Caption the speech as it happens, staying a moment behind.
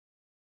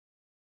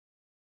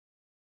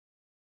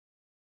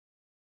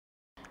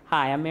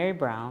Hi, I'm Mary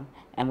Brown.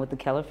 I'm with the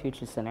Keller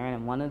Future Center, and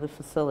I'm one of the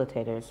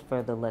facilitators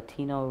for the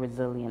Latino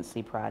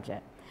Resiliency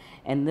Project.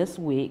 And this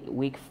week,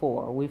 week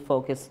 4, we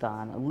focused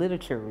on a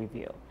literature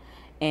review.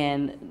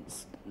 And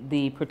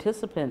the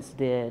participants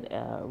did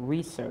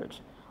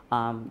research,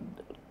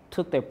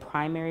 took their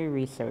primary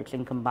research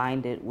and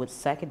combined it with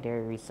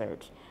secondary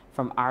research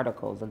from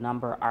articles, a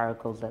number of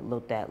articles that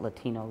looked at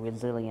Latino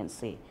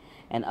resiliency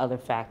and other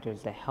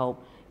factors that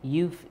help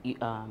youth,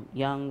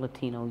 young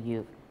Latino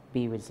youth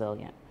be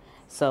resilient.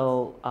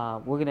 So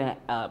we're going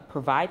to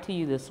provide to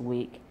you this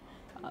week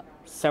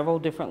several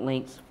different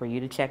links for you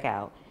to check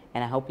out,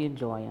 and I hope you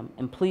enjoy them.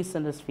 And please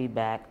send us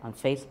feedback on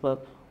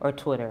Facebook or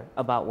Twitter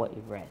about what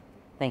you've read.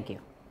 Thank you.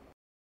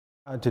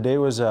 Today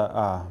was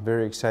a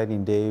very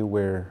exciting day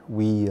where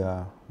we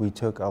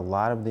took a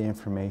lot of the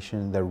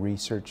information, the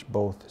research,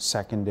 both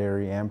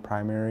secondary and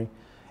primary,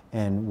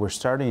 and we're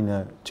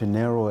starting to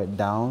narrow it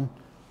down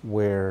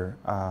where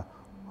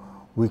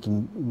we're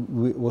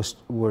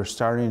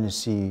starting to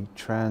see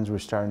trends. We're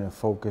starting to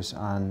focus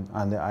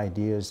on the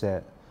ideas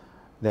that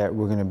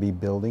we're going to be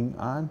building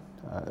on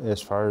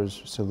as far as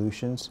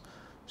solutions.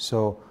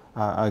 So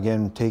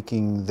again,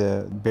 taking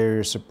the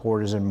barrier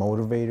supporters and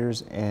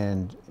motivators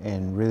and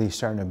really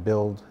starting to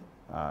build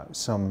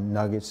some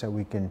nuggets that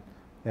we can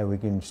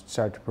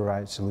start to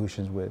provide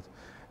solutions with.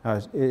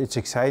 It's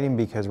exciting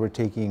because we're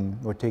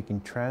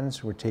taking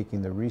trends, we're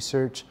taking the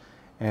research,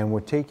 and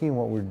we're taking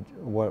what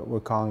we're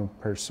calling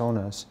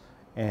personas,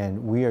 and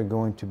we are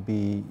going to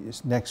be,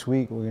 next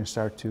week, we're going to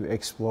start to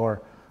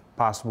explore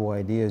possible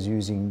ideas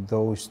using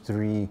those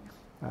three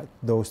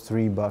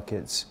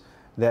buckets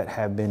that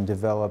have been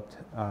developed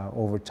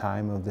over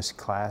time of this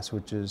class,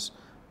 which is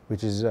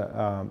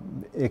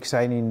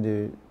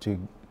exciting to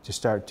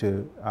start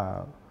to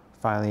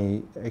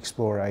finally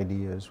explore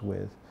ideas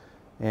with.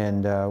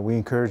 And we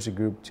encourage the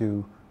group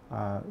to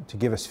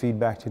give us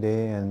feedback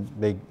today, and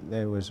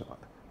it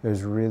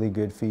was really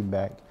good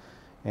feedback.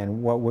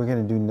 And what we're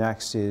going to do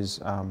next is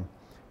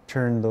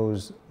turn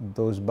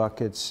those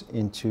buckets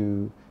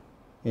into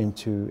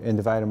and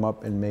divide them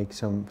up and make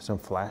some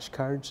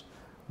flashcards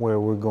where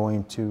we're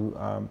going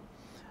to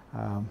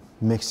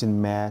mix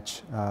and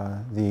match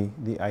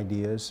the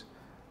ideas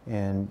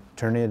and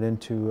turn it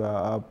into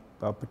a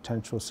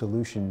potential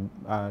solution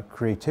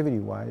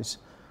creativity-wise.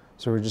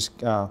 So we're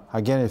just,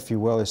 again, if you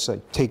will, it's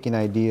like taking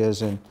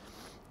ideas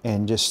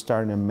and just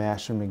starting to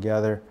mash them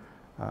together.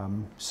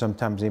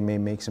 Sometimes they may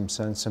make some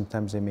sense,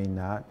 sometimes they may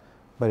not,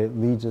 but it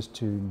leads us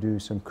to do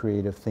some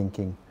creative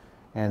thinking.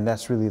 And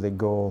that's really the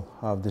goal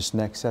of this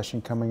next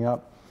session coming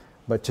up.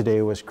 But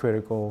today was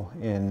critical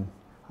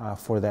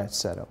for that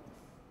setup.